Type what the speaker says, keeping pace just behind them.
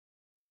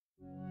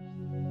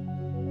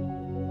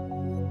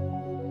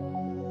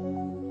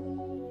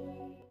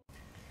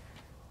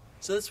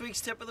So this week's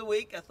tip of the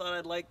week, I thought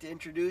I'd like to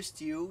introduce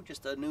to you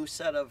just a new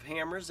set of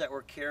hammers that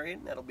we're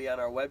carrying. That'll be on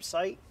our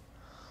website.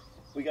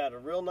 We got a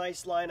real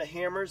nice line of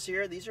hammers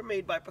here. These are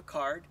made by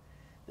Picard.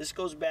 This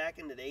goes back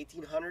into the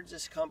 1800s,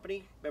 this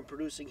company. Been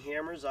producing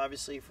hammers,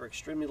 obviously, for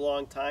extremely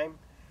long time.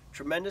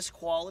 Tremendous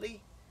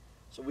quality.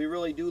 So we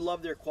really do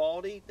love their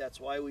quality. That's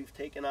why we've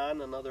taken on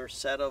another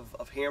set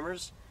of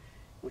hammers,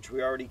 which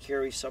we already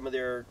carry some of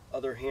their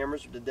other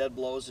hammers with the dead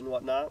blows and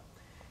whatnot.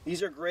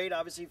 These are great,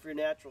 obviously, for your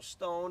natural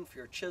stone, for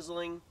your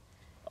chiseling.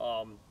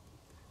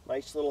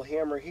 Nice little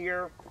hammer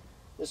here.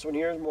 This one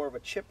here is more of a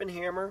chipping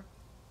hammer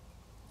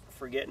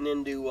for getting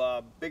into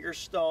bigger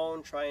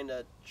stone, trying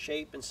to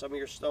shape in some of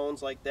your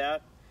stones like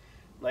that.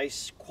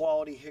 Nice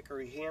quality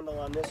hickory handle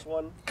on this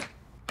one.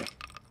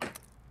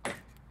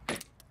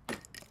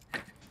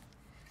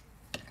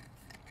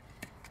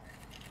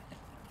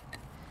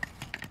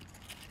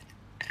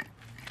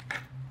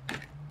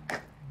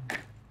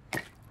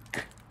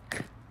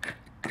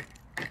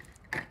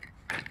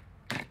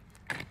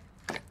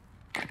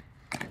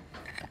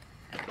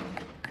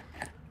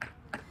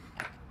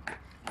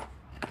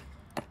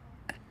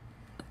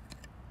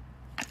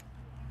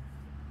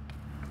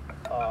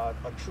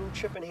 A true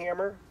chipping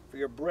hammer for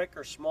your brick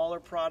or smaller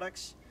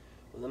products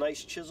with a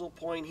nice chisel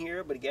point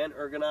here, but again,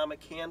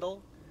 ergonomic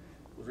handle,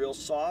 real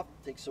soft,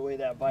 takes away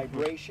that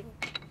vibration.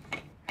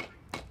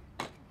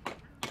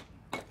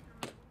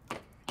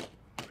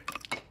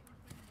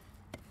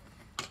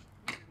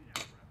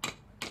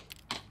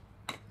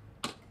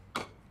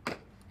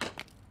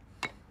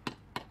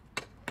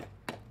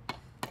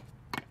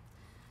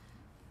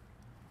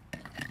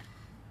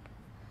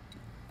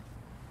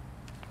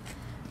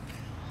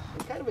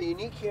 Kind of a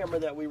unique hammer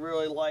that we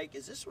really like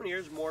is this one here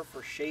is more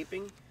for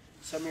shaping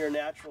some of your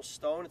natural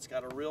stone. It's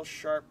got a real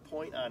sharp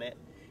point on it,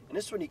 and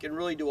this one you can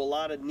really do a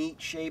lot of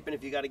neat shaping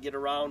if you got to get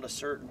around a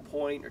certain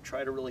point or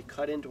try to really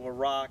cut into a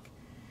rock,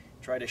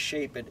 try to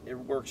shape it. It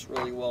works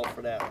really well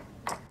for that.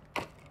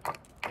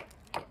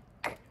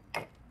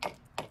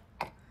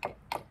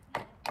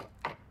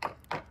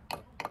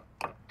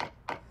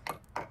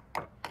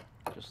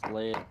 Just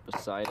lay it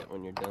beside it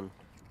when you're done.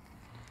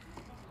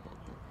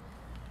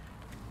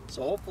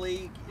 So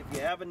hopefully, if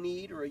you have a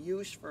need or a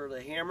use for the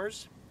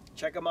hammers,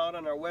 check them out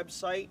on our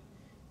website.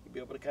 You'll be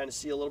able to kind of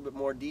see a little bit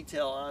more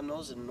detail on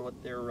those and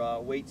what their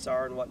weights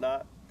are and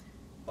whatnot.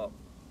 But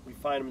we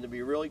find them to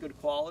be really good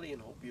quality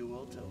and hope you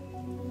will too.